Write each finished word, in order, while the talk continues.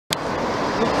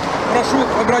прошу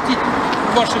обратить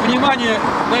ваше внимание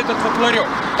на этот вот ларек,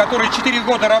 который 4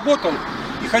 года работал,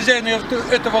 и хозяин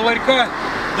этого ларька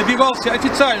добивался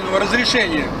официального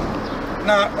разрешения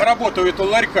на работу этого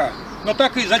ларька, но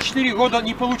так и за 4 года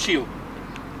не получил.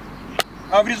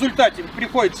 А в результате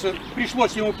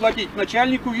пришлось ему платить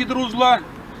начальнику гидроузла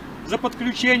за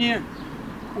подключение,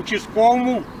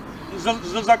 участковому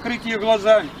за закрытие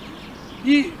глаза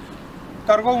и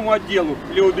торговому отделу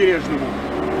левобережному.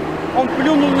 Он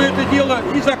плюнул на это дело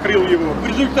и закрыл его. В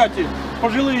результате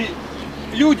пожилые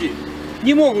люди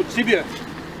не могут себе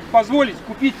позволить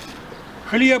купить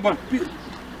хлеба.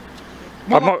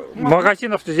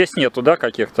 Магазинов-то здесь нету, да,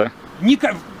 каких-то?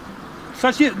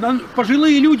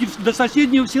 Пожилые люди до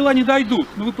соседнего села не дойдут.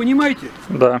 Ну вы понимаете?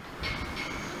 Да.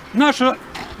 Наша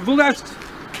власть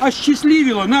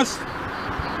осчастливила нас,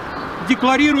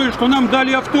 декларируя, что нам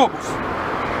дали автобус.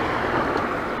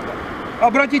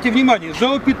 Обратите внимание,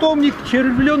 зоопитомник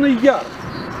Червленый Яр.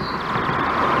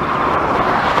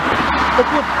 Так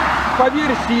вот, по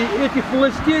версии этих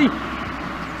властей,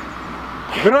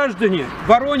 граждане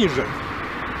Воронежа,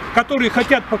 которые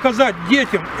хотят показать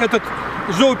детям этот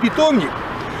зоопитомник,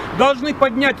 должны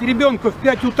поднять ребенка в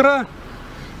 5 утра,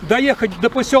 доехать до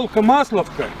поселка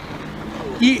Масловка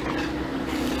и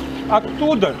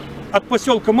оттуда, от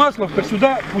поселка Масловка,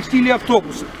 сюда пустили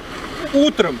автобусы.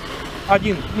 Утром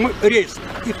один рейс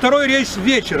и второй рейс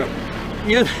вечером.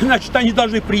 И, значит, они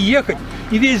должны приехать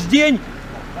и весь день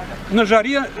на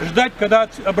жаре ждать, когда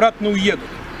обратно уедут.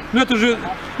 Но это же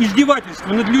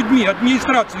издевательство над людьми,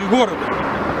 администрацией города.